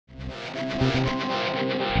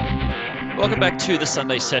Welcome back to the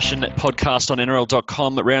Sunday Session podcast on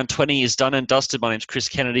NRL.com. Round 20 is done and dusted. My name's Chris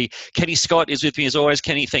Kennedy. Kenny Scott is with me as always.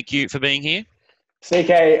 Kenny, thank you for being here.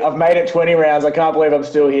 CK, I've made it 20 rounds. I can't believe I'm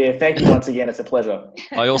still here. Thank you once again. It's a pleasure.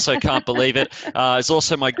 I also can't believe it. It's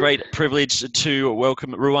also my great privilege to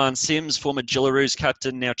welcome Ruan Sims, former Jillaroos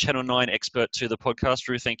captain, now Channel 9 expert to the podcast.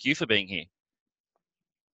 Ru, thank you for being here.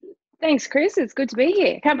 Thanks, Chris. It's good to be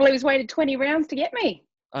here. Can't believe he's waited 20 rounds to get me.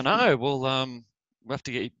 I know. Well, we'll have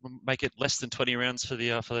to make it less than 20 rounds for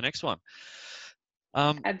the next one.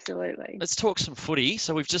 Absolutely. Let's talk some footy.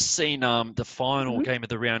 So we've just seen the final game of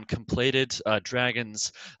the round completed.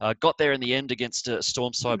 Dragons got there in the end against a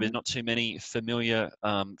Storm side with not too many familiar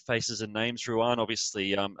faces and names. Ruan,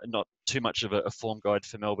 obviously not too much of a form guide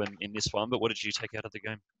for Melbourne in this one, but what did you take out of the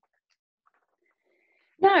game?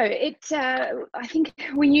 No, I think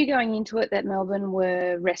we knew going into it that Melbourne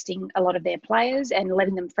were resting a lot of their players and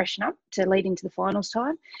letting them freshen up to lead into the finals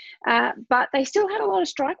time. But they still had a lot of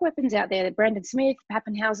strike weapons out there. Brandon Smith,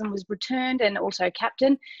 Pappenhausen was returned and also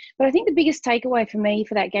captain. But I think the biggest takeaway for me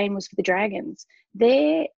for that game was for the Dragons.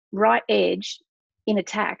 Their right edge in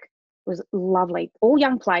attack was lovely. All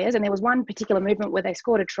young players, and there was one particular movement where they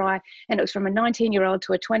scored a try, and it was from a 19-year-old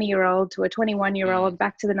to a 20-year-old to a 21-year-old,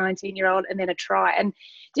 back to the 19-year-old, and then a try. And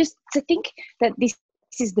just to think that this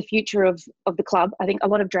is the future of the club, I think a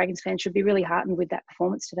lot of Dragons fans should be really heartened with that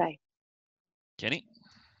performance today. Kenny?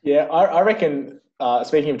 Yeah, I reckon,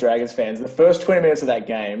 speaking of Dragons fans, the first 20 minutes of that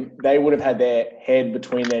game, they would have had their head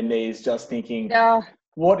between their knees just thinking,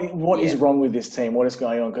 What is wrong with this team? What is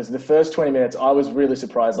going on? Because the first 20 minutes, I was really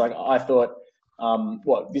surprised. Like, I thought,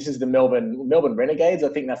 this is the Melbourne Renegades. I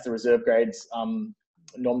think that's the reserve grades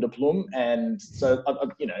nom de plume. And so,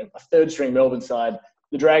 a third-string Melbourne side,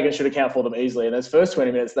 the Dragons should account for them easily. And those first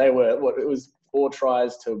 20 minutes, they were, it was 4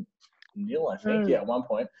 tries to 0, I think, at one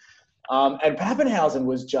point. And Pappenhausen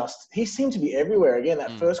was he seemed to be everywhere. Again,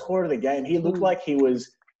 that first quarter of the game, he looked like he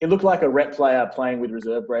looked like a rep player playing with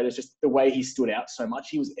reserve graders, just the way he stood out so much.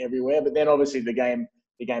 He was everywhere. But then obviously the game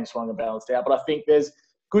swung and balanced out. But I think there's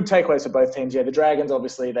good takeaways for both teams. Yeah, the Dragons,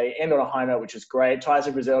 obviously, they end on a high note, which is great.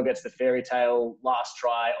 Tyson Brazil gets the fairy tale last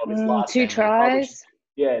try of his last 2 tries.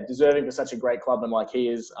 Deserving for such a great clubman like he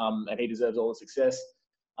is, and he deserves all the success.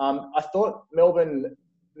 I thought Melbourne,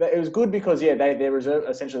 it was good because, their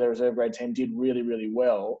reserve grade team did really, really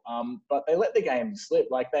well. But they let the game slip.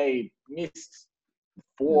 Like, they missed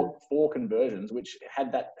four conversions, which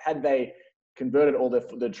had they converted all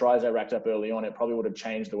the tries they racked up early on, it probably would have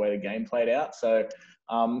changed the way the game played out. So,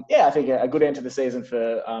 I think a good end to the season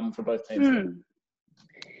for both teams.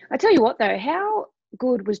 I tell you what, though, how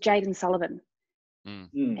good was Jaden Sullivan?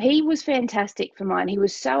 He was fantastic for mine. He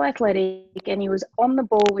was so athletic and he was on the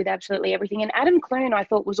ball with absolutely everything. And Adam Clune, I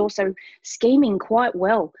thought, was also scheming quite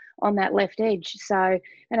well on that left edge. So,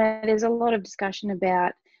 and there's a lot of discussion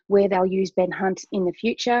about where they'll use Ben Hunt in the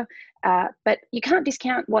future. But you can't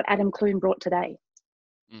discount what Adam Clune brought today.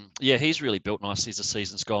 Yeah, he's really built nicely as the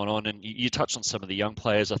season's gone on. And you touched on some of the young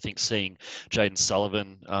players. I think seeing Jaden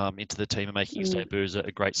Sullivan into the team and making his debut is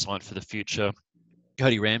a great sign for the future.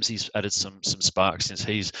 Cody Ramsey's added some sparks since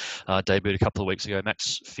he's debuted a couple of weeks ago.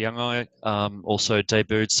 Max Fiangai also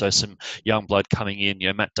debuted, so some young blood coming in.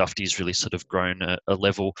 Matt Duffy's really sort of grown a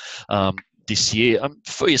level this year.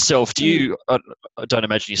 For yourself, do you? I don't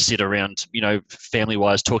imagine you sit around,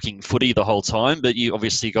 family-wise talking footy the whole time, but you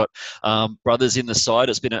obviously got brothers in the side.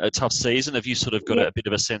 It's been a tough season. Have you sort of got a bit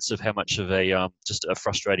of a sense of how much of just a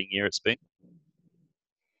frustrating year it's been?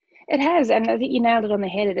 It has, and I think you nailed it on the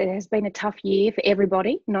head. It has been a tough year for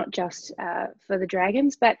everybody, not just for the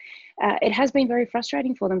Dragons, but it has been very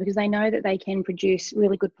frustrating for them because they know that they can produce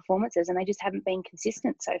really good performances and they just haven't been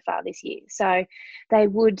consistent so far this year. So they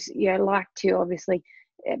would like to obviously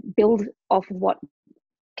build off of what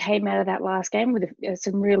came out of that last game with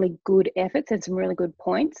some really good efforts and some really good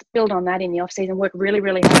points, build on that in the off-season, work really,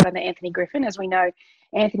 really hard on the Anthony Griffin. As we know,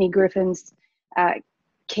 Anthony Griffin's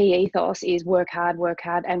key ethos is work hard,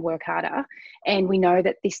 and work harder. And we know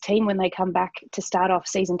that this team, when they come back to start off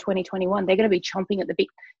season 2021, they're going to be chomping at the bit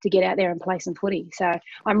to get out there and play some footy. So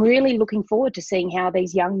I'm really looking forward to seeing how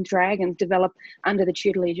these young Dragons develop under the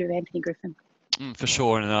tutelage of Anthony Griffin. For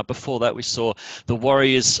sure. And before that, we saw the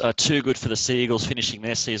Warriors too good for the Sea Eagles, finishing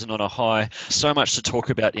their season on a high. So much to talk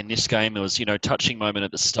about in this game. There was, touching moment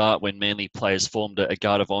at the start when Manly players formed a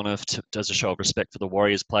guard of honour as a show of respect for the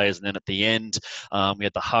Warriors players. And then at the end, we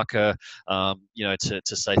had the haka, to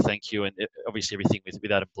say thank you. And obviously everything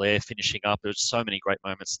with Adam Blair finishing up. There was so many great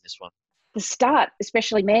moments in this one. the start,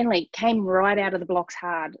 especially Manly, came right out of the blocks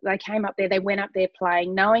hard. They came up there, they went up there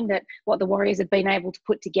playing, knowing that what the Warriors have been able to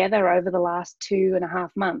put together over the last 2.5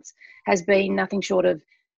 months has been nothing short of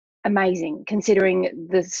amazing, considering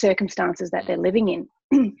the circumstances that they're living in.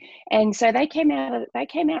 And so they came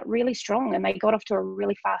out really strong, and they got off to a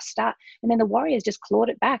really fast start. And then the Warriors just clawed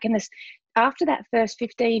it back. And after that first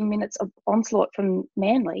 15 minutes of onslaught from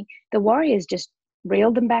Manly, the Warriors just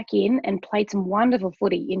reeled them back in and played some wonderful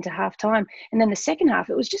footy into half time. And then the second half,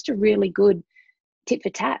 it was just a really good tit for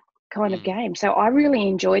tat kind of game. So I really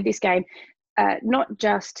enjoyed this game, not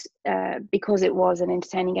just because it was an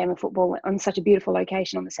entertaining game of football on such a beautiful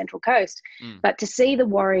location on the Central Coast, but to see the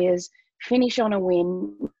Warriors finish on a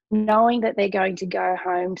win, knowing that they're going to go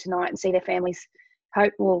home tonight and see their families,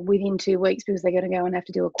 within 2 weeks, because they're going to go and have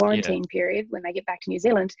to do a quarantine period when they get back to New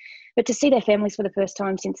Zealand, but to see their families for the first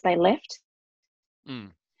time since they left,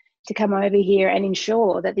 to come over here and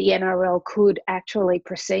ensure that the NRL could actually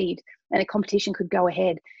proceed and a competition could go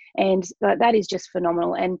ahead. And that is just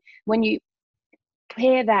phenomenal. And when you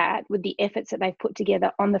pair that with the efforts that they've put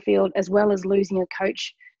together on the field, as well as losing a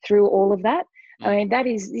coach through all of that, I mean,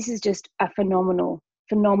 this is just a phenomenal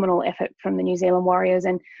effort from the New Zealand Warriors.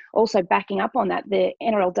 And also backing up on that, the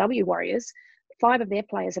NRLW Warriors, 5 of their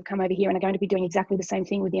players have come over here and are going to be doing exactly the same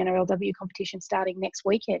thing with the NRLW competition starting next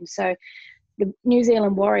weekend. So the New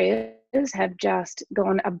Zealand Warriors have just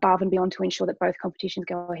gone above and beyond to ensure that both competitions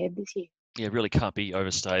go ahead this year. Yeah, really can't be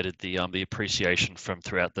overstated, the appreciation from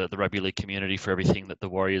throughout the rugby league community for everything that the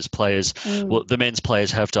Warriors players, well, the men's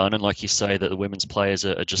players have done, and like you say, that the women's players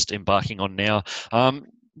are just embarking on now.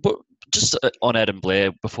 But just on Adam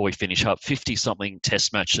Blair, before we finish up, 50-something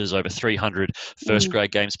test matches, over 300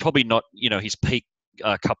 first-grade games, probably not, his peak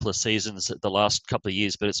couple of seasons, the last couple of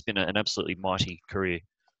years, but it's been an absolutely mighty career.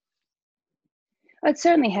 It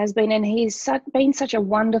certainly has been, and he's been such a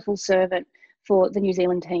wonderful servant for the New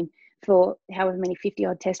Zealand team for however many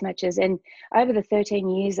 50-odd test matches. And over the 13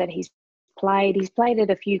 years that he's played at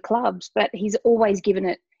a few clubs, but he's always given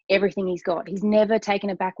it everything he's got. He's never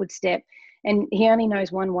taken a backward step, and he only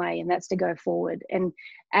knows one way, and that's to go forward. And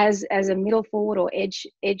as a middle forward or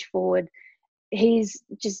edge forward, his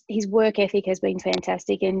work ethic has been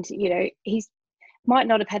fantastic. And, he's might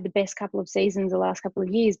not have had the best couple of seasons the last couple of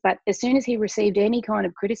years, but as soon as he received any kind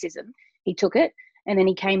of criticism, he took it, and then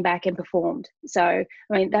he came back and performed. So, I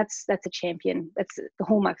mean, that's a champion. That's the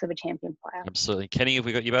hallmarks of a champion player. Absolutely. Kenny, have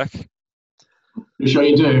we got you back? I'm sure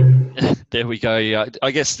you do. There we go. Yeah,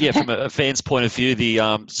 I guess, from a fan's point of view,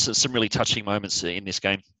 the some really touching moments in this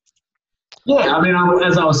game. Yeah, I mean,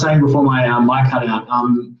 as I was saying before my mic cut out,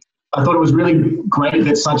 I thought it was really great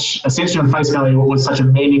that essentially on face value, it was such a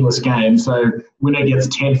meaningless game. So winner gets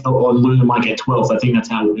 10th or loser might get 12th. I think that's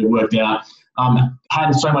how it worked out.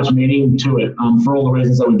 Had so much meaning to it for all the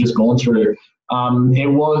reasons that we've just gone through. It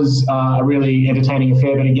was a really entertaining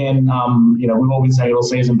affair, but again, we've all been saying it all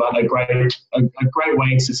season, but a great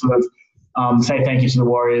way to sort of say thank you to the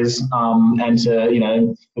Warriors and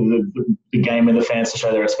to the game and the fans to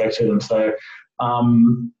show their respect to them. So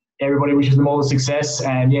everybody wishes them all the success,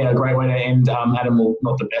 and a great way to end Adam. Well,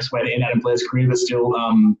 not the best way to end Adam Blair's career, but still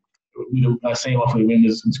seeing him off with a win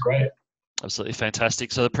is great. Absolutely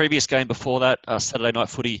fantastic. So the previous game before that, Saturday night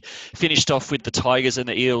footy, finished off with the Tigers and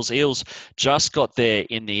the Eels. Eels just got there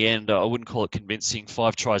in the end. I wouldn't call it convincing.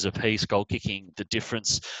 5 tries apiece, goal kicking the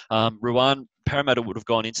difference. Ruan, Parramatta would have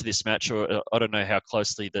gone into this match, or I don't know how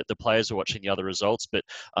closely the players are watching the other results, but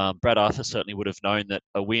Brad Arthur certainly would have known that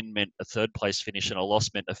a win meant a 3rd place finish and a loss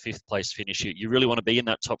meant a 5th place finish. You really want to be in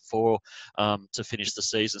that top 4 to finish the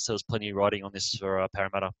season. So there's plenty of riding on this for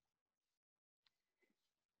Parramatta.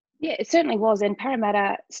 Yeah, it certainly was. And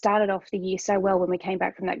Parramatta started off the year so well when we came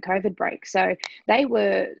back from that COVID break. So they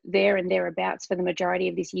were there and thereabouts for the majority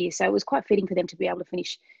of this year. So it was quite fitting for them to be able to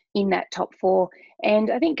finish in that top 4.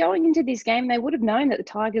 And I think going into this game, they would have known that the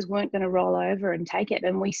Tigers weren't going to roll over and take it.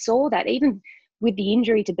 And we saw that even with the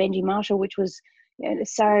injury to Benji Marshall, which was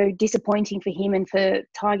so disappointing for him and for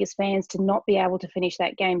Tigers fans to not be able to finish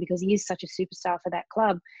that game because he is such a superstar for that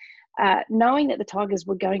club. Knowing that the Tigers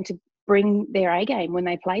were going to bring their A game when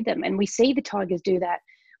they played them. And we see the Tigers do that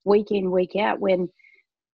week in, week out when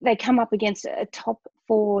they come up against a top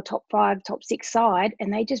 4, top 5, top 6 side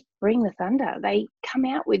and they just bring the thunder. They come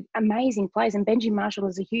out with amazing plays, and Benji Marshall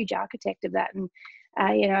is a huge architect of that. And,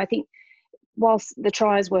 I think whilst the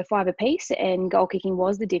tries were 5 apiece and goal kicking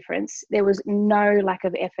was the difference, there was no lack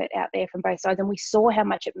of effort out there from both sides. And we saw how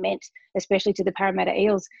much it meant, especially to the Parramatta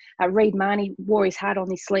Eels. Reid Marnie wore his heart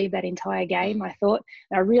on his sleeve that entire game, I thought.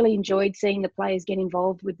 And I really enjoyed seeing the players get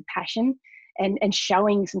involved with the passion and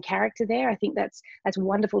showing some character there. I think that's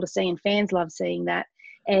wonderful to see, and fans love seeing that.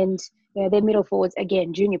 And Yeah, their middle forwards,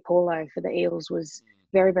 again, Junior Paulo for the Eels was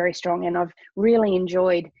very, very strong. And I've really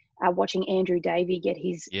enjoyed watching Andrew Davey get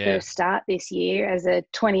his first start this year as a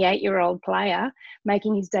 28-year-old player,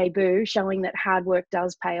 making his debut, showing that hard work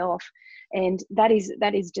does pay off. And that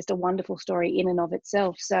is just a wonderful story in and of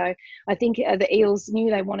itself. So I think the Eels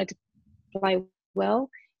knew they wanted to play well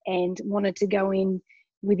and wanted to go in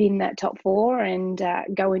within that top four and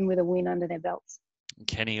go in with a win under their belts.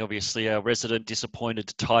 Kenny, obviously a resident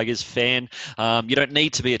disappointed Tigers fan. You don't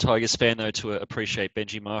need to be a Tigers fan, though, to appreciate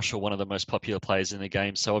Benji Marshall, one of the most popular players in the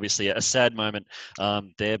game. So obviously a sad moment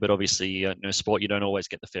there, but obviously no sport, you don't always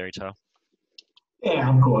get the fairy tale.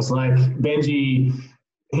 Yeah, of course. Like Benji,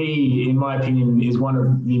 he, in my opinion, is one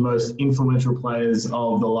of the most influential players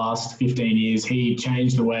of the last 15 years. He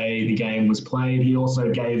changed the way the game was played. He also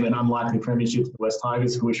gave an unlikely premiership to the West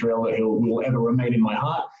Tigers, for which he will ever remain in my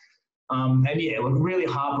heart. And yeah, look, really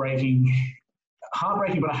heartbreaking,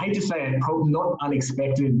 but I hate to say it, probably not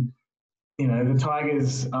unexpected. You know, the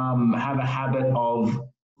Tigers have a habit of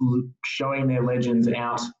showing their legends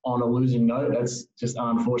out on a losing note. That's just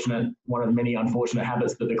unfortunate, one of the many unfortunate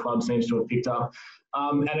habits that the club seems to have picked up.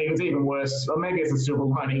 And it was even worse, or maybe it's a silver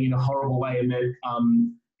lining in a horrible way, in that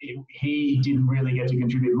he didn't really get to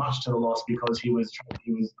contribute much to the loss because he was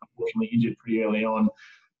unfortunately injured pretty early on.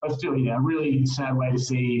 But still, yeah, a really sad way to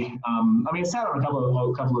see. I mean, it's sad on a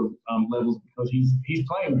couple of levels because he's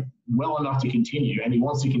playing well enough to continue, and he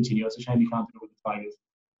wants to continue. It's a shame he can't do it with the Tigers.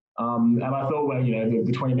 And I thought, well, you know,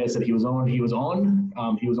 the 20 minutes that he was on. He was on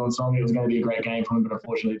song. It was going to be a great game for him, but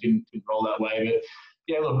unfortunately, it didn't roll that way. But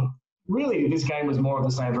yeah, look, really, this game was more of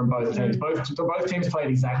the same from both teams. Both teams played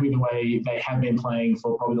exactly the way they have been playing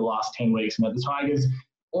for probably the last 10 weeks. You know, the Tigers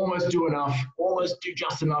almost do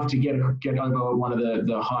just enough to get over one of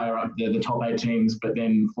the higher up, the top 8 teams, but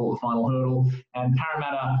then fall the final hurdle. And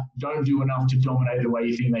Parramatta don't do enough to dominate the way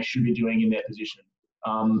you think they should be doing in their position.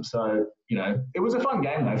 So, you know, it was a fun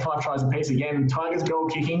game though. 5 tries apiece again. Tigers goal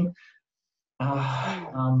kicking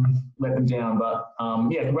let them down. But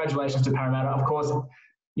yeah, congratulations to Parramatta. Of course,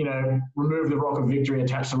 you know, remove the rock of shame,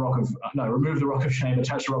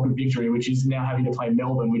 attach the rock of victory, which is now having to play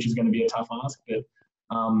Melbourne, which is going to be a tough ask. But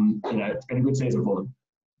you know, it's been a good season for them.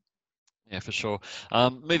 Yeah, for sure.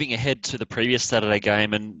 Moving ahead to the previous Saturday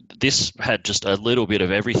game, and this had just a little bit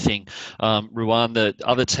of everything. Ruan, the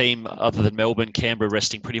other team other than Melbourne, Canberra,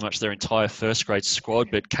 resting pretty much their entire first grade squad,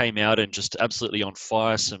 but came out and just absolutely on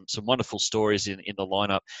fire. Some wonderful stories in the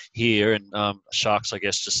lineup here. And Sharks, I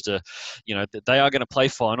guess, just you know, they are going to play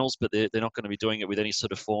finals, but they're not going to be doing it with any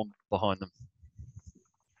sort of form behind them.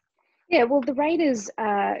 Yeah, well, the Raiders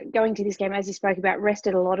going to this game, as you spoke about,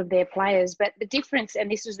 rested a lot of their players. But the difference,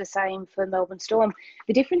 and this was the same for Melbourne Storm,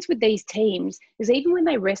 the difference with these teams is even when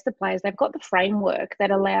they rest the players, they've got the framework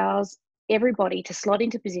that allows everybody to slot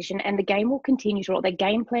into position, and the game will continue to roll. Their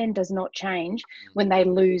game plan does not change when they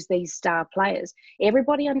lose these star players.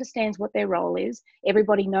 Everybody understands what their role is.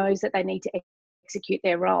 Everybody knows that they need to execute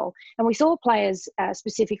their role. And we saw players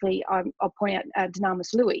specifically, I'll point out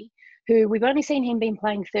Dynamis Louis, who we've only seen him been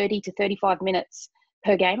playing 30 to 35 minutes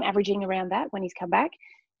per game, averaging around that when he's come back.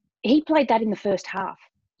 He played that in the first half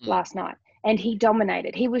last night, and he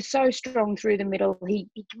dominated. He was so strong through the middle. He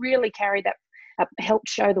really carried that, helped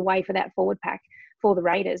show the way for that forward pack for the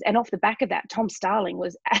Raiders. And off the back of that, Tom Starling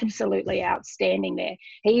was absolutely outstanding there.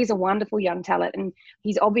 He is a wonderful young talent, and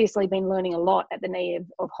he's obviously been learning a lot at the knee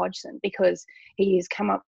of Hodgson, because he has come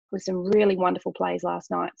up with some really wonderful plays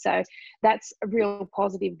last night. So that's a real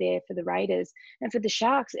positive there for the Raiders. And for the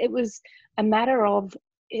Sharks, it was a matter of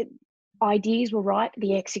ideas were right.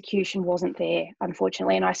 The execution wasn't there,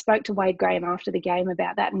 unfortunately. And I spoke to Wade Graham after the game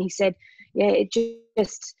about that, and he said, yeah, it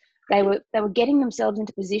just they were getting themselves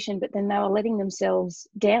into position, but then they were letting themselves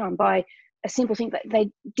down by a simple thing that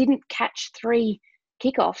they didn't catch 3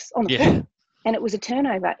 kickoffs on the foot. And it was a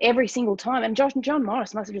turnover every single time. And John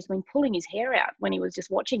Morris must have just been pulling his hair out when he was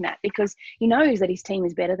just watching that, because he knows that his team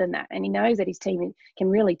is better than that. And he knows that his team can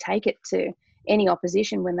really take it to any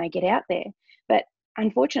opposition when they get out there. But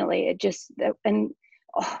unfortunately, it just, and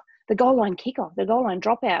the goal line kickoff, the goal line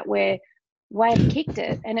dropout where Wade kicked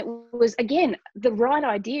it, and it was, again, the right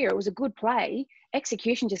idea. It was a good play.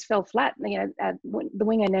 Execution just fell flat. You know, the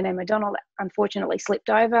winger, Nene McDonald, unfortunately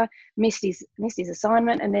slipped over, missed his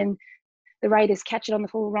assignment, and then the Raiders catch it on the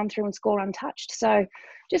full run through and score untouched. So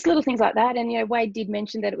just little things like that. And, you know, Wade did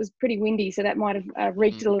mention that it was pretty windy, so that might have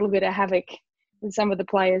wreaked a little bit of havoc with some of the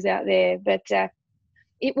players out there. But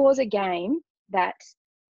it was a game that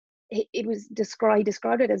it was he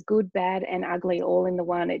described it as good, bad and ugly all in the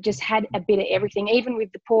one. It just had a bit of everything, even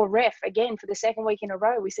with the poor ref. Again, for the second week in a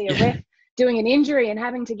row, we see a ref doing an injury and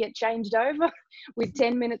having to get changed over with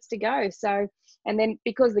 10 minutes to go. So, and then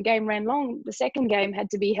because the game ran long, the second game had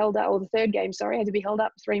to be held up, or the third game, sorry, had to be held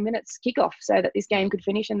up 3 minutes kickoff so that this game could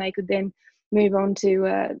finish and they could then move on to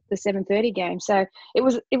the 7:30 game. So it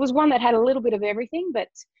was one that had a little bit of everything, but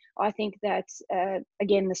I think that,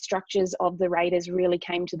 again, the structures of the Raiders really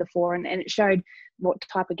came to the fore, and it showed what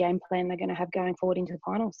type of game plan they're going to have going forward into the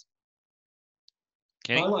finals.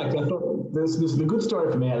 I thought the good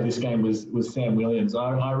story for me out of this game was Sam Williams.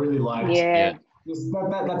 I really liked. Yeah.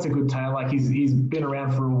 That's a good tale. Like he's been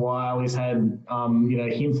around for a while. He's had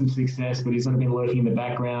hints of success, but he's sort of been lurking in the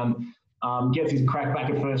background. Gets his crack back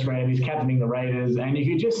at first grade. He's captaining the Raiders, and you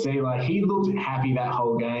could just see like he looked happy that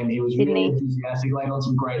whole game. He was really enthusiastic, laid on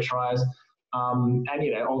some great tries, and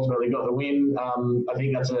ultimately got the win. I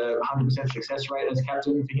think that's a 100% success rate as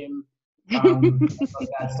captain for him. That's not a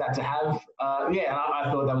bad stat to have. I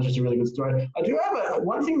thought that was just a really good story. I do have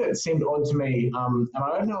one thing that seemed odd to me, and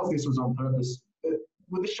I don't know if this was on purpose.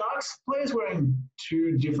 Were the Sharks players wearing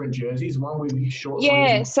two different jerseys? One with short sleeves.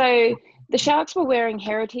 Yeah, so the Sharks were wearing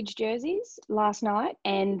heritage jerseys last night,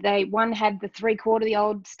 and one had the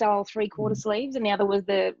old style three-quarter sleeves, and the other was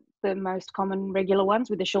the most common regular ones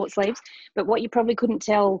with the short sleeves. But what you probably couldn't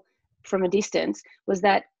tell from a distance was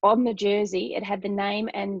that on the jersey it had the name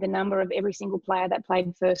and the number of every single player that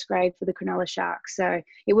played first grade for the Cronulla Sharks. So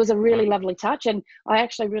it was a really lovely touch, and I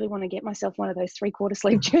actually really want to get myself one of those three-quarter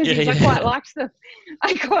sleeve jerseys. I quite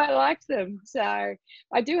liked them. So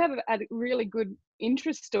I do have a really good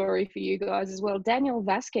interest story for you guys as well. Daniel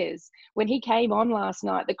Vasquez, when he came on last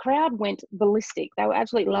night, the crowd went ballistic. They were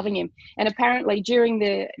absolutely loving him, and apparently during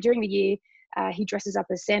the year he dresses up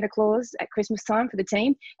as Santa Claus at Christmas time for the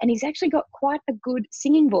team, and he's actually got quite a good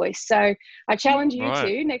singing voice. So I challenge you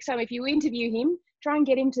to, next time if you interview him, try and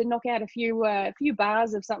get him to knock out a few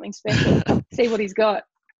bars of something special, see what he's got.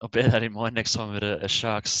 I'll bear that in mind next time at a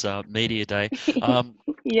Sharks media day.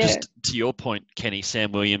 Just to your point, Kenny,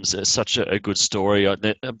 Sam Williams is such a good story.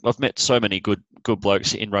 I've met so many good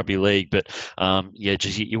blokes in rugby league, but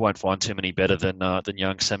you won't find too many better than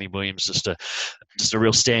young Sammy Williams. Just a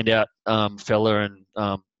real standout fella,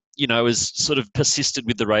 and has sort of persisted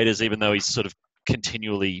with the Raiders, even though he's sort of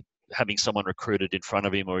continually having someone recruited in front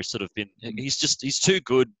of him, or he's too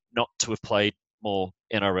good not to have played more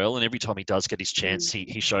NRL, and every time he does get his chance,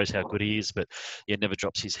 he shows how good he is, but never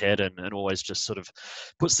drops his head and always just sort of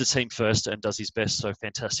puts the team first and does his best. So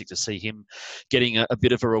fantastic to see him getting a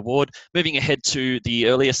bit of a reward. Moving ahead to the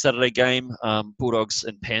earlier Saturday game, Bulldogs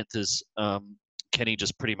and Panthers, Kenny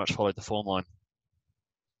just pretty much followed the form line.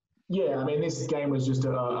 Yeah, I mean, this game was just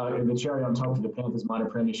the cherry on top for the Panthers minor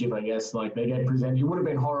premiership, I guess. Like, they get presented. It would have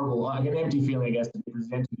been horrible, like an empty feeling, I guess, to be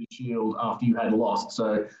presented the Shield after you had lost.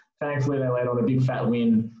 So thankfully, they laid on a big fat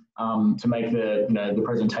win to make the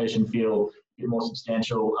presentation feel a bit more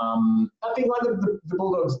substantial. I think like the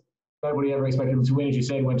Bulldogs, nobody ever expected them to win. As you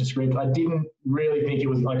said, went to script. I didn't really think it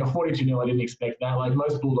was like a 42-0. I didn't expect that. Like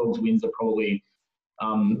most Bulldogs wins are probably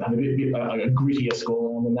have a grittier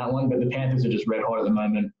score than that one, but the Panthers are just red hot at the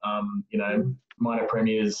moment. Minor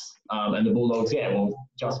premiers, and the Bulldogs,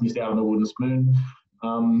 just missed out on the wooden spoon.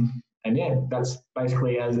 That's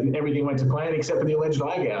basically as everything went to plan except for the alleged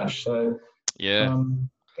eye gouge. So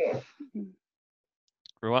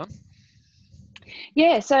Ruan?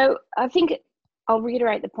 Yeah, so I think I'll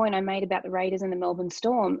reiterate the point I made about the Raiders and the Melbourne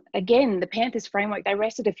Storm. Again, the Panthers framework, they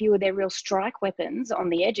rested a few of their real strike weapons on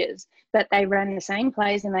the edges, but they ran the same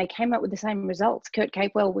plays and they came up with the same results. Kurt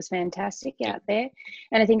Capewell was fantastic out there.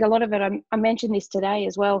 And I think a lot of it, I mentioned this today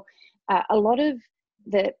as well, a lot of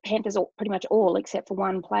the Panthers, pretty much all except for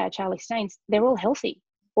one player, Charlie Staines, they're all healthy.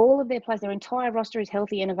 All of their players, their entire roster is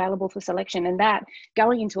healthy and available for selection. And that,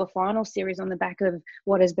 going into a final series on the back of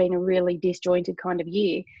what has been a really disjointed kind of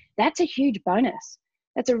year, that's a huge bonus.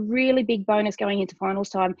 That's a really big bonus going into finals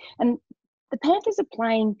time. And the Panthers are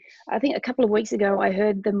playing, I think a couple of weeks ago, I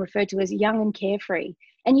heard them referred to as young and carefree.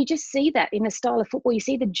 And you just see that in the style of football. You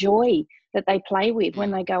see the joy that they play with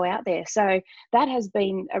when they go out there. So that has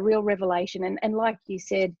been a real revelation. And like you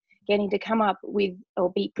said, getting to come up with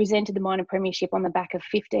or be presented the minor premiership on the back of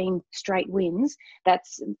 15 straight wins,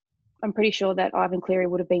 I'm pretty sure that Ivan Cleary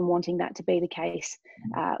would have been wanting that to be the case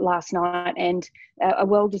last night, and a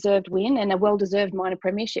well-deserved win and a well-deserved minor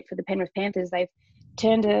premiership for the Penrith Panthers. They've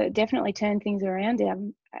definitely turned things around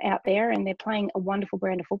out there, and they're playing a wonderful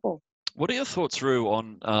brand of football. What are your thoughts, Roo,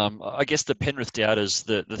 on, I guess, the Penrith doubters,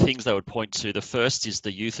 the things they would point to? The first is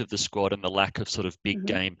the youth of the squad and the lack of sort of big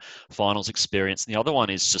game finals experience. And the other one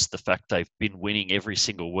is just the fact they've been winning every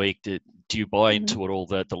single week. Do you buy into it all,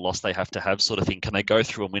 the loss they have to have sort of thing? Can they go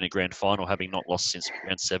through and win a grand final having not lost since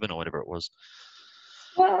round 7 or whatever it was?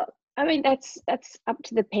 Well, I mean, that's up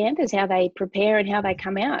to the Panthers how they prepare and how they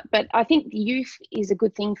come out. But I think youth is a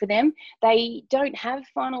good thing for them. They don't have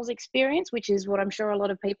finals experience, which is what I'm sure a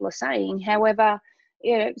lot of people are saying. However,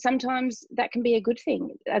 sometimes that can be a good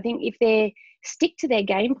thing. I think if they stick to their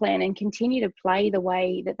game plan and continue to play the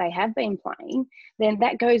way that they have been playing, then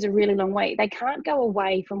that goes a really long way. They can't go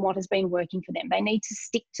away from what has been working for them. They need to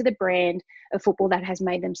stick to the brand of football that has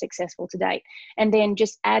made them successful to date, and then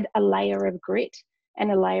just add a layer of grit and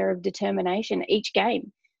a layer of determination each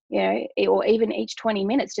game, or even each 20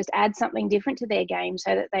 minutes, just add something different to their game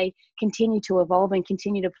so that they continue to evolve and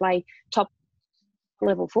continue to play top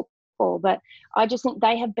level football. But I just think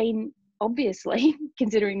they have been, obviously,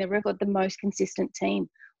 considering the record, the most consistent team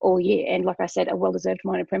all year. And like I said, a well-deserved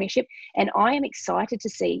minor premiership. And I am excited to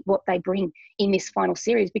see what they bring in this final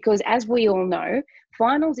series, because as we all know,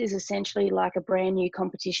 finals is essentially like a brand new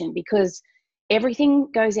competition, because everything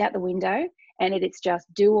goes out the window. And it's just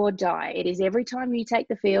do or die. It is every time you take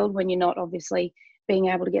the field, when you're not obviously being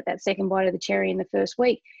able to get that second bite of the cherry in the first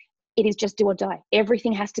week, it is just do or die.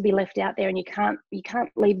 Everything has to be left out there, and you can't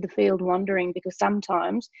leave the field wandering, because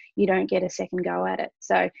sometimes you don't get a second go at it.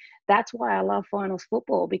 So that's why I love finals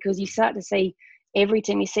football, because you start to see every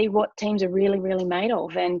team, you see what teams are really, really made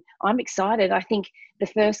of. And I'm excited. I think the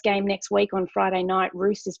first game next week on Friday night,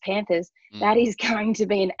 Roosters Panthers, that is going to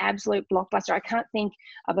be an absolute blockbuster. I can't think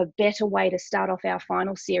of a better way to start off our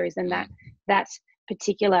final series than that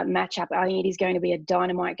particular matchup. I think it is going to be a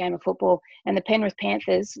dynamite game of football. And the Penrith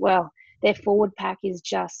Panthers, well, their forward pack is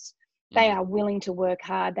just, they are willing to work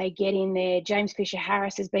hard. They get in there. James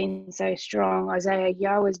Fisher-Harris has been so strong. Isaiah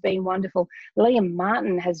Yeo has been wonderful. Liam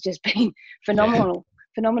Martin has just been phenomenal.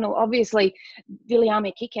 Obviously,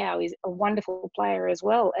 Viliame Kikau is a wonderful player as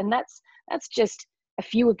well. And that's just a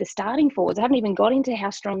few of the starting forwards. I haven't even got into how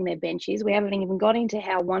strong their bench is. We haven't even got into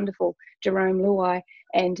how wonderful Jerome Luai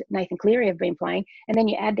and Nathan Cleary have been playing. And then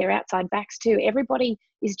you add their outside backs too. Everybody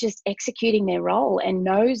is just executing their role and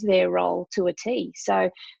knows their role to a T. So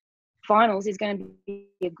finals is going to be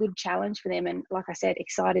a good challenge for them. And like I said,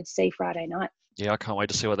 excited to see Friday night. Yeah, I can't wait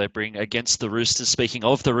to see what they bring against the Roosters. Speaking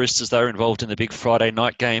of the Roosters, they're involved in the big Friday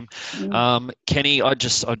night game. Kenny, I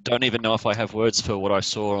don't even know if I have words for what I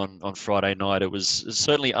saw on Friday night. It was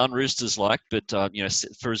certainly un-Roosters-like, but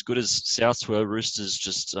for as good as Souths were, Roosters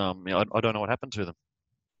just, I don't know what happened to them.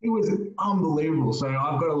 It was unbelievable. So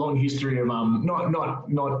I've got a long history of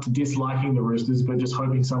not disliking the Roosters, but just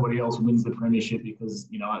hoping somebody else wins the premiership, because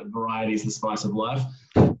variety is the spice of life.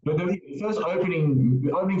 But the first opening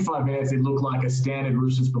 5 minutes, it looked like a standard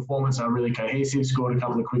Roosters performance. They were really cohesive. Scored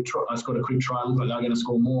a quick try. Looked like they were going to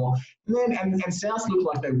score more. And then South looked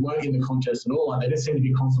like they weren't in the contest at all. Like they just seemed to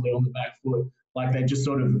be constantly on the back foot. Like they just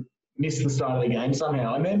sort of missed the start of the game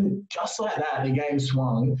somehow. And then just like that, the game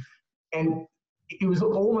swung, and it was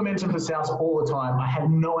all momentum for South all the time. I had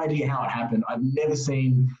no idea how it happened. I've never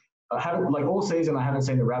seen, all season, I haven't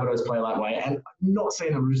seen the Rabbitohs play that way, and not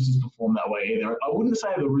seen the Roosters perform that way either. I wouldn't say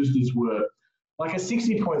the Roosters were, like a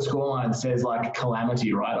 60-point scoreline says like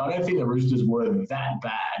calamity, right? I don't think the Roosters were that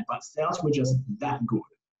bad, but South were just that good.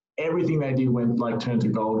 Everything they did went turned to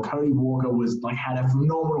gold. Cody Walker had a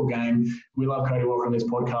phenomenal game. We love Cody Walker on this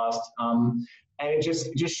podcast. And it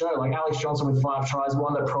just showed, Alex Johnson with 5 tries,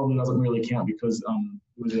 one that probably doesn't really count because it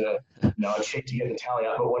was a cheat to get the tally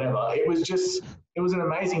up, but whatever. It was an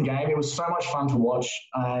amazing game. It was so much fun to watch,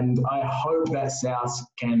 and I hope that South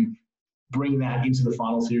can bring that into the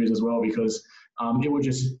final series as well, because it will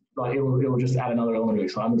just add another element of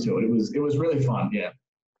excitement to it. It was really fun, yeah.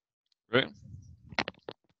 Right.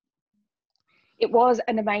 It was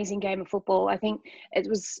an amazing game of football. I think it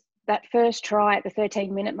was that first try at the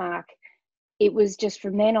 13-minute mark. It was just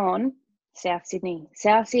from then on, South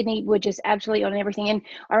Sydney were just absolutely on everything. And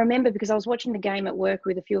I remember, because I was watching the game at work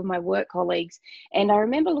with a few of my work colleagues, and I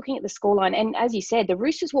remember looking at the scoreline, and as you said, the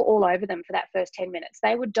Roosters were all over them for that first 10 minutes.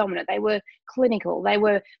 They were dominant. They were clinical. They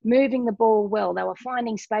were moving the ball well. They were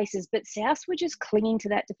finding spaces, but South were just clinging to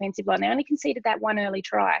that defensive line. They only conceded that one early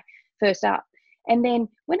try first up. And then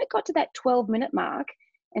when it got to that 12-minute mark,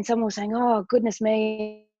 and someone was saying, oh, goodness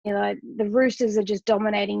me, the Roosters are just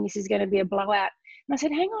dominating. This is going to be a blowout. And I said,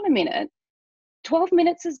 hang on a minute. 12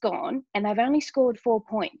 minutes has gone and they've only scored 4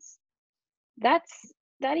 points. That's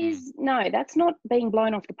not being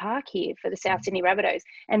blown off the park here for the South Sydney Rabbitohs.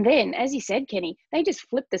 And then, as you said, Kenny, they just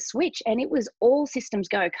flipped the switch and it was all systems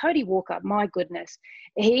go. Cody Walker, my goodness,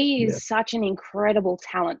 he is such an incredible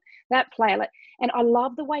talent. That player, and I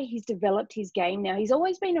love the way he's developed his game now. He's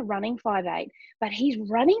always been a running 5'8", but he's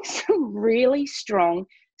running some really strong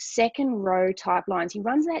second row type lines. He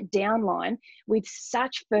runs that down line with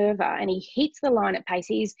such fervour, and he hits the line at pace.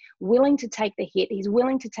 He's willing to take the hit. He's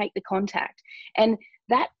willing to take the contact. And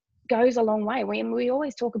that goes a long way. We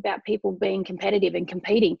always talk about people being competitive and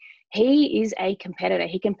competing. He is a competitor.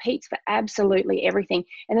 He competes for absolutely everything.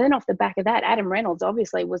 And then off the back of that, Adam Reynolds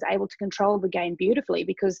obviously was able to control the game beautifully,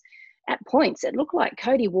 because at points it looked like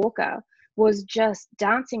Cody Walker was just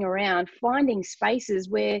dancing around, finding spaces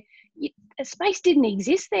where a space didn't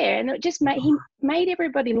exist there. And it just he made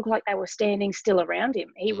everybody look like they were standing still around him.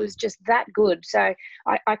 He was just that good. So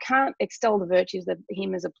I can't extol the virtues of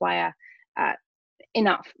him as a player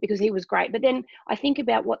enough, because he was great. But then I think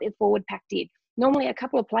about what their forward pack did. Normally a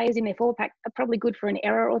couple of players in their forward pack are probably good for an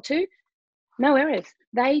error or two. No errors.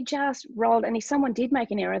 They just rolled, and if someone did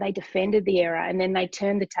make an error, they defended the error, and then they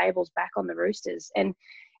turned the tables back on the Roosters. And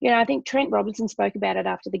I think Trent Robinson spoke about it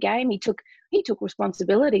after the game. He took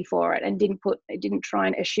responsibility for it and didn't try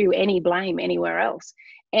and eschew any blame anywhere else.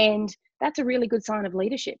 And that's a really good sign of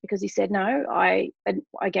leadership, because he said, no, I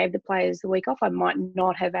gave the players the week off. I might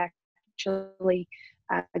not have actually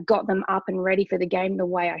got them up and ready for the game the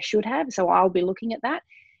way I should have. So I'll be looking at that.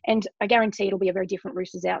 And I guarantee it'll be a very different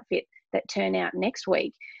Roosters outfit that turn out next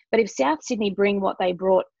week. But if South Sydney bring what they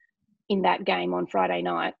brought in that game on Friday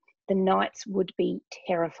night, the Knights would be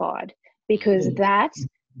terrified, because that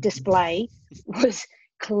display was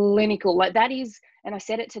clinical. Like, that is, and I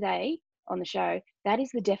said it today on the show, that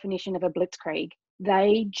is the definition of a blitzkrieg.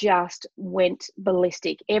 They just went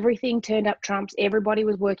ballistic. Everything turned up trumps. Everybody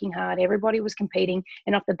was working hard. Everybody was competing.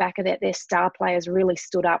 And off the back of that, their star players really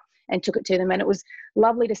stood up and took it to them. And it was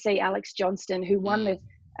lovely to see Alex Johnston, who won the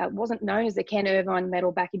wasn't known as the Ken Irvine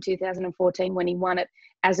medal back in 2014 when he won it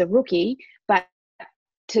as a rookie, but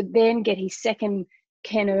to then get his second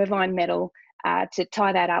Ken Irvine medal to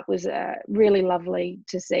tie that up was really lovely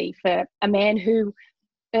to see for a man who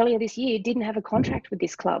earlier this year didn't have a contract with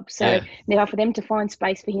this club. So now for them to find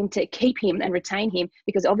space for him to keep him and retain him,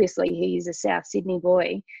 because obviously he's a South Sydney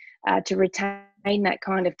boy, to retain that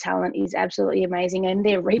kind of talent is absolutely amazing. And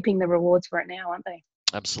they're reaping the rewards for it now, aren't they?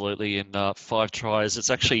 Absolutely, in 5 tries. It's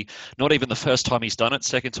actually not even the first time he's done it.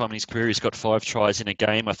 Second time in his career, he's got 5 tries in a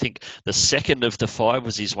game. I think the second of the 5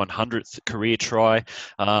 was his 100th career try.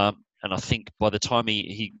 And I think by the time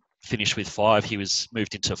he finished with 5, he was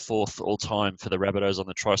moved into 4th all-time for the Rabbitohs on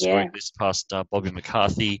the try-scoring list, past Bobby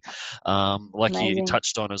McCarthy. Like you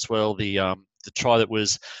touched on as well, the try that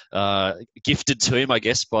was gifted to him, I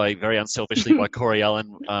guess, very unselfishly by Corey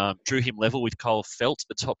Allen, drew him level with Kyle Felt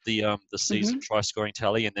atop the season try-scoring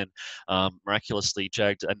tally, and then miraculously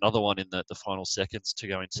jagged another one in the final seconds to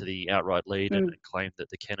go into the outright lead and claim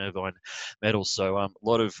the Ken Irvine medal. So a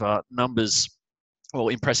lot of numbers. Well,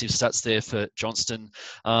 impressive stats there for Johnston.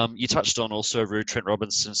 You touched on also, Roo, Trent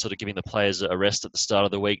Robinson sort of giving the players a rest at the start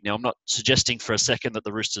of the week. Now, I'm not suggesting for a second that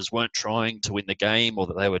the Roosters weren't trying to win the game or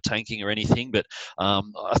that they were tanking or anything, but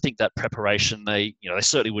I think that preparation, they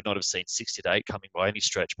certainly would not have seen 60 to 8 coming by any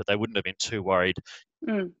stretch, but they wouldn't have been too worried,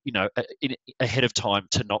 ahead of time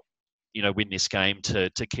to not win this game,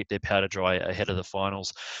 to keep their powder dry ahead of the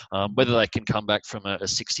finals. Whether they can come back from a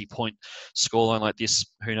 60-point scoreline like this,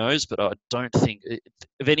 who knows? But I don't think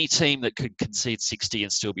of any team that could concede 60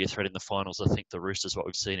 and still be a threat in the finals. I think the Roosters, what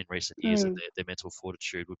we've seen in recent years, and their mental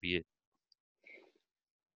fortitude would be it.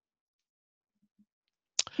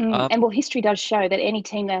 And well, history does show that any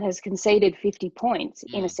team that has conceded 50 points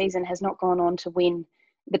in a season has not gone on to win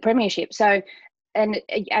the premiership. So, and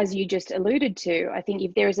as you just alluded to, I think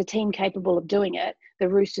if there is a team capable of doing it, the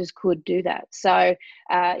Roosters could do that. So,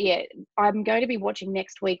 I'm going to be watching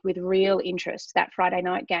next week with real interest, that Friday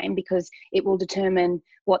night game, because it will determine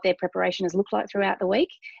what their preparation has looked like throughout the week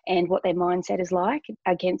and what their mindset is like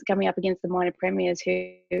coming up against the minor premiers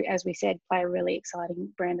who, as we said, play a really exciting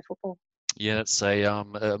brand of football. Yeah, that's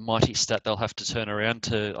a mighty stat they'll have to turn around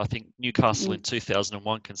to. I think Newcastle in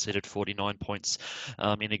 2001 conceded 49 points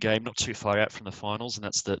in a game, not too far out from the finals, and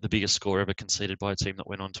that's the biggest score ever conceded by a team that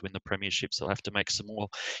went on to win the premiership. So they'll have to make some more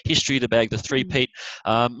history to bag the three-peat.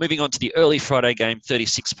 Moving on to the early Friday game,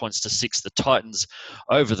 36 points to 6, the Titans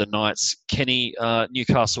over the Knights. Kenny,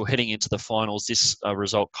 Newcastle heading into the finals. This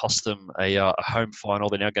result cost them a home final.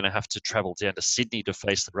 They're now going to have to travel down to Sydney to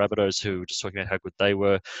face the Rabbitohs, who were just talking about how good they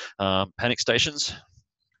were. Panic stations?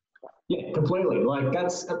 Yeah, completely.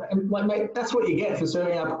 That's what you get for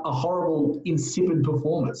serving up a horrible, insipid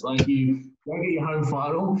performance. You don't get your home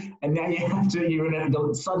final, and now you're in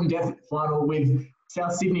a sudden death final with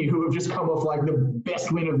South Sydney, who have just come off the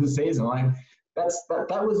best win of the season. That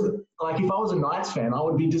was if I was a Knights fan, I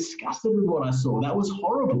would be disgusted with what I saw. That was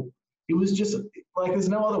horrible. It was just there's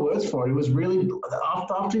no other words for it. It was really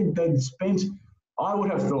after they'd spent I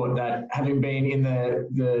would have thought that having been in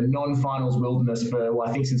the non-finals wilderness for, well,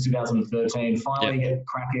 I think since 2013, finally get to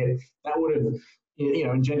crack it, that would have,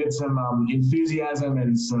 engendered some enthusiasm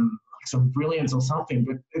and some brilliance or something.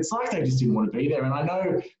 But it's like they just didn't want to be there. And I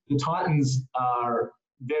know the Titans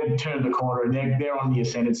they've turned the corner and they're on the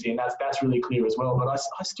ascendancy, and that's really clear as well. But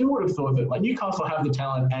I still would have thought that like Newcastle have the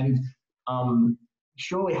talent and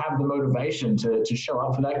surely have the motivation to show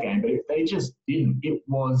up for that game. But if they just didn't, it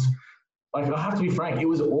was. Like, I have to be frank, it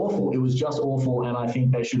was awful. It was just awful, and I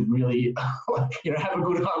think they should really, have a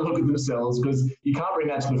good hard look at themselves, because you can't bring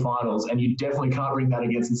that to the finals, and you definitely can't bring that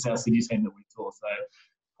against the South Sydney team that we saw. So,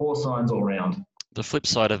 poor signs all round. The flip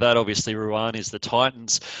side of that, obviously, Ruan, is the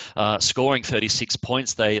Titans scoring 36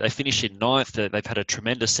 points. They finish in ninth. They've had a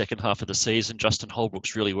tremendous second half of the season. Justin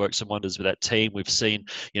Holbrook's really worked some wonders with that team. We've seen,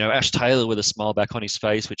 Ash Taylor with a smile back on his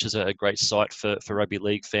face, which is a great sight for rugby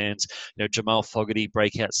league fans. Jamal Fogarty,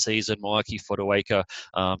 breakout season. Mikey Fodawaker,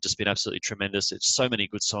 just been absolutely tremendous. It's so many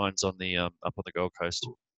good signs on the up on the Gold Coast.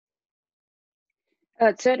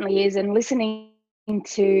 It certainly is. And listening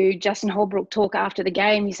to Justin Holbrook talk after the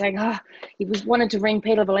game, he's saying, he wanted to ring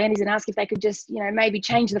Peter V'landys and ask if they could just, maybe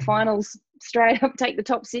change the finals straight up, take the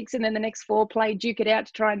top 6, and then the next 4 duke it out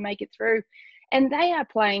to try and make it through. And they are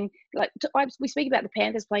playing, we speak about the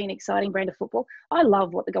Panthers playing an exciting brand of football. I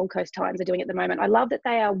love what the Gold Coast Titans are doing at the moment. I love that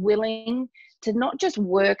they are willing to not just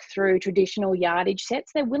work through traditional yardage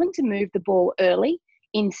sets, they're willing to move the ball early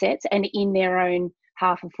in sets and in their own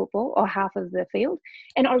half of football or half of the field.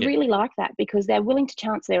 And I really like that, because they're willing to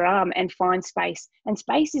chance their arm and find space. And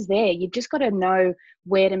space is there. You've just got to know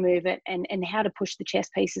where to move it and how to push the chess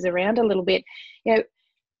pieces around a little bit.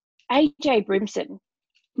 AJ Brimson,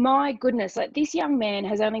 my goodness, this young man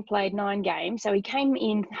has only played 9 games. So he came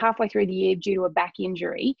in halfway through the year due to a back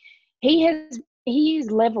injury. He is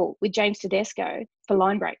level with James Tedesco for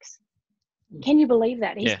line breaks. Can you believe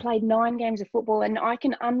that? He's played 9 games of football, and I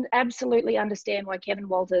can absolutely understand why Kevin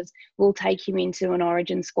Walters will take him into an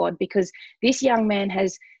Origin squad, because this young man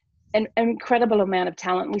has an incredible amount of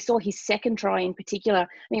talent. We saw his second try in particular.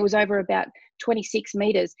 I think it was over about 26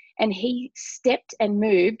 metres, and he stepped and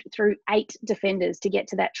moved through 8 defenders to get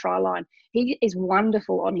to that try line. He is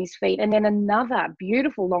wonderful on his feet. And then another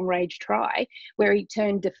beautiful long-range try where he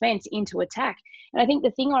turned defence into attack. And I think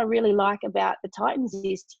the thing I really like about the Titans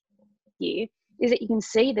is that you can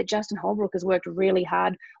see that Justin Holbrook has worked really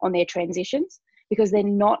hard on their transitions, because they're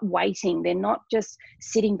not waiting. They're not just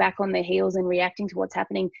sitting back on their heels and reacting to what's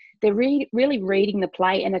happening. They're really reading the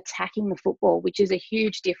play and attacking the football, which is a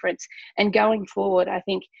huge difference. And going forward, I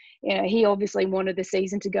think he obviously wanted the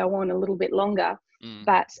season to go on a little bit longer,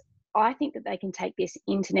 but I think that they can take this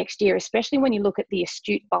into next year, especially when you look at the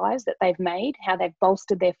astute buys that they've made, how they've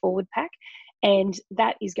bolstered their forward pack. And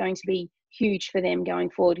that is going to be huge for them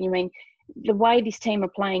going forward. The way this team are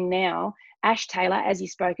playing now, Ash Taylor, as you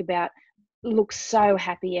spoke about, looks so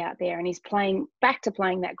happy out there, and he's back to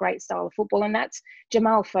playing that great style of football. And that's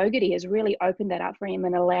Jamal Fogarty has really opened that up for him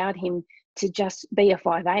and allowed him to just be a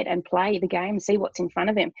 5'8" and play the game, see what's in front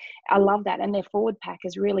of him. I love that. And their forward pack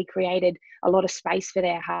has really created a lot of space for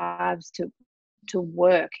their halves to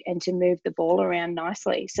work and to move the ball around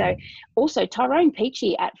nicely. So also Tyrone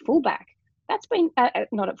Peachey at fullback. That's been,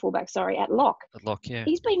 not at fullback, sorry, at lock. At lock, yeah.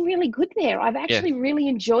 He's been really good there. I've actually really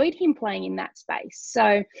enjoyed him playing in that space.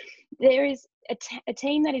 So there is a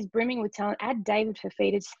team that is brimming with talent. Add David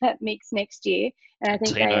Fafita to that mix next year, and I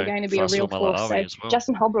think they are going to be a real force. So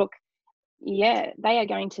Justin Holbrook, they are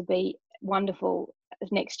going to be wonderful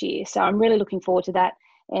next year. So I'm really looking forward to that.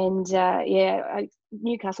 And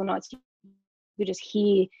Newcastle Knights, you just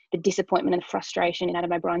hear the disappointment and the frustration in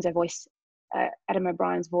Adam O'Brien's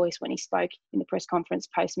voice when he spoke in the press conference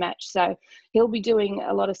post-match. So he'll be doing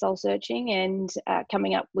a lot of soul-searching and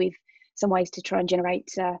coming up with some ways to try and generate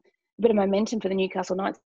a bit of momentum for the Newcastle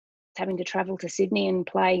Knights, having to travel to Sydney and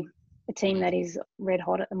play a team that is red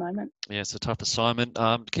hot at the moment. Yeah, it's a tough assignment.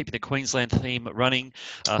 Keeping the Queensland theme running,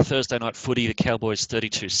 Thursday night footy, the Cowboys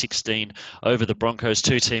 32-16 over the Broncos,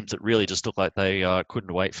 2 teams that really just look like they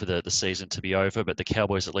couldn't wait for the season to be over, but the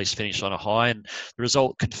Cowboys at least finished on a high, and the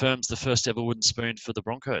result confirms the first ever wooden spoon for the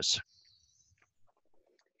Broncos.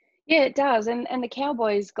 Yeah, it does. And the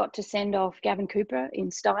Cowboys got to send off Gavin Cooper in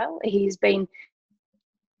style. He's been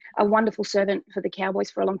a wonderful servant for the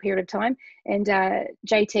Cowboys for a long period of time. And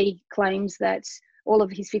JT claims that all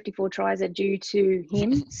of his 54 tries are due to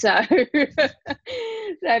him.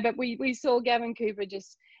 But we saw Gavin Cooper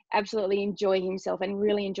just absolutely enjoy himself and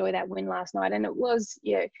really enjoy that win last night. And it was,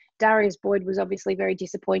 Darius Boyd was obviously very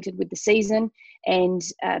disappointed with the season and,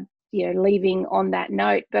 leaving on that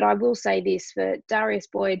note. But I will say this, for Darius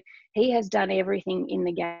Boyd, he has done everything in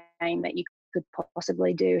the game that you could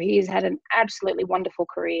possibly do. He has had an absolutely wonderful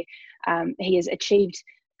career. He has achieved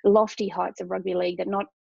lofty heights of rugby league that not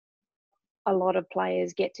a lot of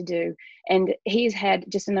players get to do, and he's had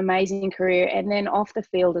just an amazing career. And then off the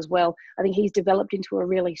field as well, I think he's developed into a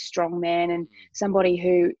really strong man and somebody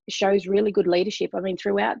who shows really good leadership. I mean,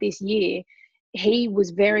 throughout this year, he was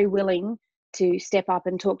very willing to step up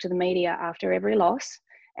and talk to the media after every loss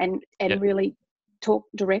and really talk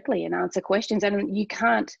directly and answer questions. And you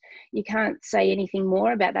can't say anything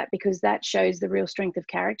more about that, because that shows the real strength of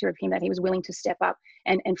character of him, that he was willing to step up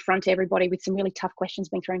and front everybody with some really tough questions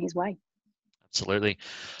being thrown his way. Absolutely.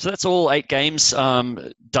 So that's all 8 games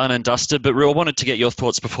done and dusted. But Real, I wanted to get your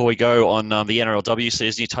thoughts before we go on the NRLW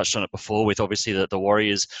season. You touched on it before with obviously the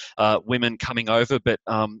Warriors women coming over, but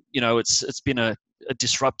it's been a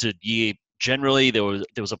disrupted year. Generally, there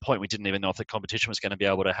was a point we didn't even know if the competition was going to be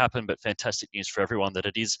able to happen, but fantastic news for everyone that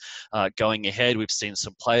it is going ahead. We've seen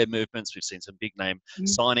some player movements, we've seen some big name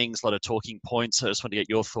signings, a lot of talking points. So I just want to get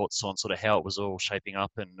your thoughts on sort of how it was all shaping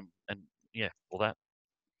up and all that.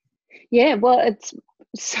 Yeah, well, it's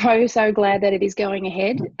so glad that it is going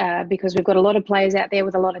ahead because we've got a lot of players out there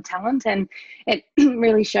with a lot of talent, and it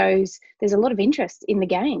really shows there's a lot of interest in the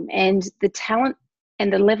game, and the talent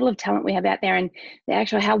and the level of talent we have out there, and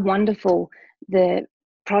how wonderful the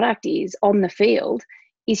product is on the field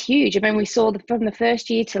is huge. I mean, we saw from the first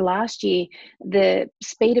year to last year, the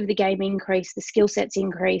speed of the game increase, the skill sets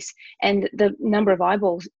increase, and the number of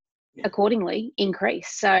eyeballs accordingly increase.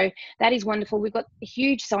 So that is wonderful. We've got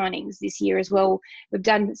huge signings this year as well. We've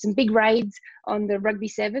done some big raids on the rugby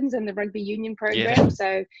sevens and the rugby union program.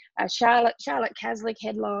 So Charlotte Caslick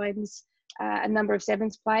headlines a number of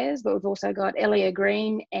sevens players, but we've also got Elia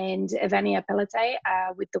Green and Evania Pelletier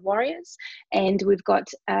with the Warriors, and we've got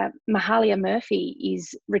Mahalia Murphy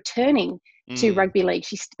is returning to rugby league.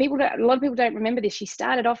 A lot of people don't remember this. She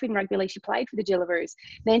started off in rugby league. She played for the Jillaroos.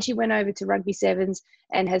 Then she went over to rugby sevens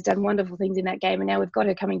and has done wonderful things in that game. And now we've got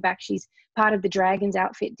her coming back. She's part of the Dragons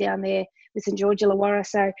outfit down there with St George Illawarra.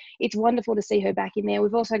 So it's wonderful to see her back in there.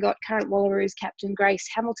 We've also got current Wallaroos captain Grace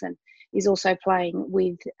Hamilton is also playing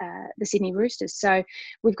with the Sydney Roosters. So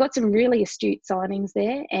we've got some really astute signings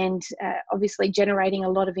there, and obviously generating a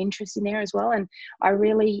lot of interest in there as well. And I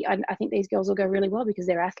think these girls will go really well because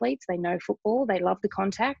they're athletes, they know football, they love the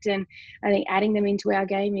contact, and I think adding them into our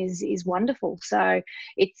game is wonderful. So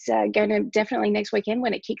it's going to definitely next weekend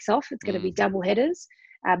when it kicks off, it's going to be double headers.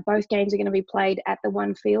 Both games are going to be played at the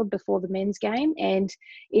one field before the men's game, and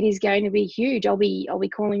it is going to be huge. I'll be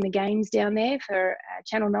calling the games down there for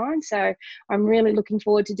Channel 9, so I'm really looking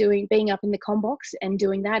forward to being up in the Combox and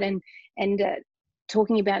doing that, and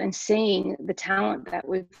talking about and seeing the talent that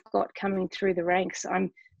we've got coming through the ranks.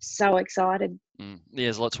 I'm so excited.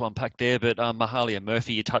 There's a lot to unpack there, but Mahalia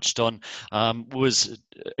Murphy, you touched on, was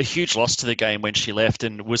a huge loss to the game when she left,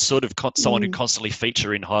 and was sort of someone who constantly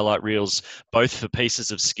featured in highlight reels, both for pieces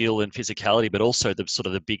of skill and physicality, but also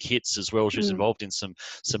the big hits as well. She was involved in some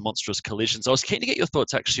monstrous collisions. I was keen to get your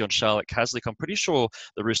thoughts actually on Charlotte Caslick. I'm pretty sure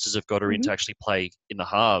the Roosters have got her in to actually play in the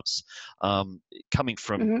halves. Coming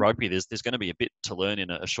from rugby, there's going to be a bit to learn in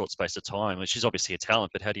a short space of time. She's obviously a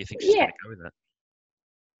talent, but how do you think she's going to go with that?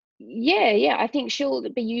 Yeah. I think she'll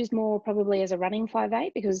be used more probably as a running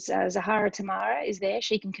 5'8", because Zahara Tamara is there.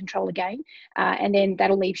 She can control the game. And then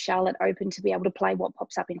that'll leave Charlotte open to be able to play what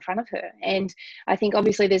pops up in front of her. And I think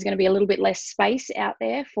obviously there's going to be a little bit less space out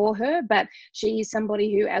there for her, but she is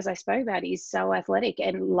somebody who, as I spoke about, is so athletic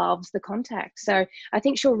and loves the contact. So I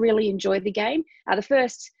think she'll really enjoy the game. The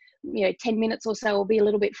first 10 minutes or so will be a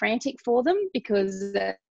little bit frantic for them, because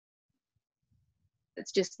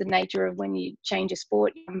it's just the nature of when you change a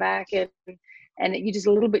sport, you come back and you're just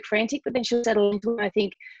a little bit frantic, but then she'll settle into it. I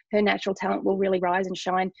think her natural talent will really rise and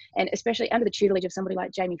shine, and especially under the tutelage of somebody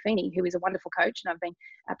like Jamie Feeney, who is a wonderful coach, and I've been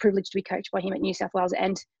privileged to be coached by him at New South Wales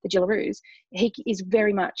and the Jillaroos. He is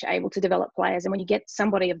very much able to develop players, and when you get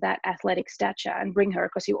somebody of that athletic stature and bring her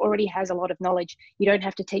across, who already has a lot of knowledge, you don't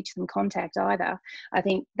have to teach them contact either. I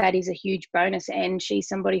think that is a huge bonus, and she's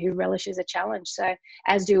somebody who relishes a challenge. So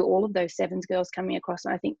as do all of those sevens girls coming across,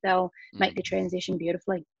 and I think they'll make the transition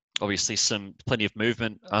beautifully. Obviously plenty of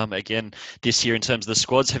movement again this year in terms of the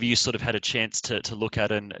squads. Have you sort of had a chance to look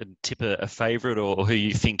at and tip a favourite, or who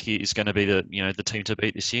you think is going to be the team to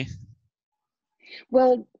beat this year?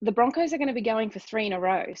 Well, the Broncos are going to be going for 3 in a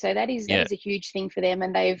row. So that is a huge thing for them.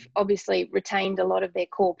 And they've obviously retained a lot of their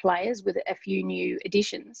core players with a few new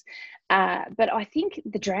additions. But I think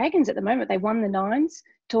the Dragons at the moment, they won the Nines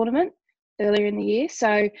tournament. earlier in the year.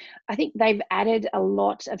 So I think they've added a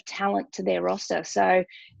lot of talent to their roster. So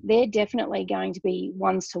they're definitely going to be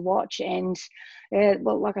ones to watch. And,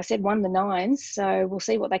 well, like I said, won the Nines. So we'll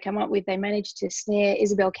see what they come up with. They managed to snare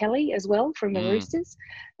Isabel Kelly as well from the Roosters.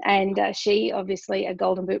 And she, obviously, a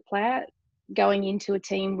Golden Boot player, going into a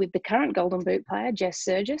team with the current Golden Boot player, Jess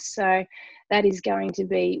Surgis. So that is going to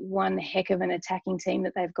be one heck of an attacking team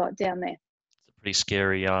that they've got down there. It's a pretty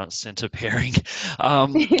scary centre pairing.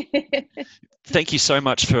 Thank you so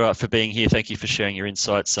much for being here. Thank you for sharing your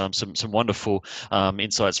insights. Some wonderful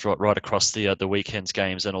insights right across the weekend's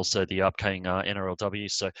games and also the upcoming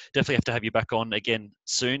NRLW. So definitely have to have you back on again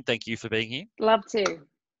soon. Thank you for being here. Love to.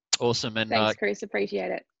 Awesome. And thanks, Chris.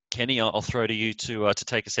 Appreciate it. Kenny, I'll throw to you to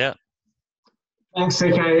take us out. Thanks,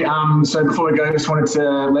 CK. So before we go, I just wanted to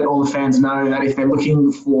let all the fans know that if they're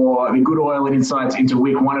looking for good oil and insights into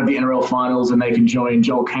week 1 of the NRL finals, and they can join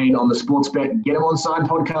Joel Kane on the Sportsbet Get 'em Onside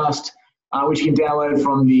podcast, which you can download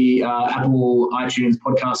from the Apple iTunes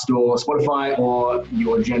podcast store, Spotify, or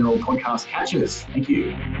your general podcast catchers. Thank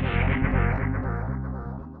you.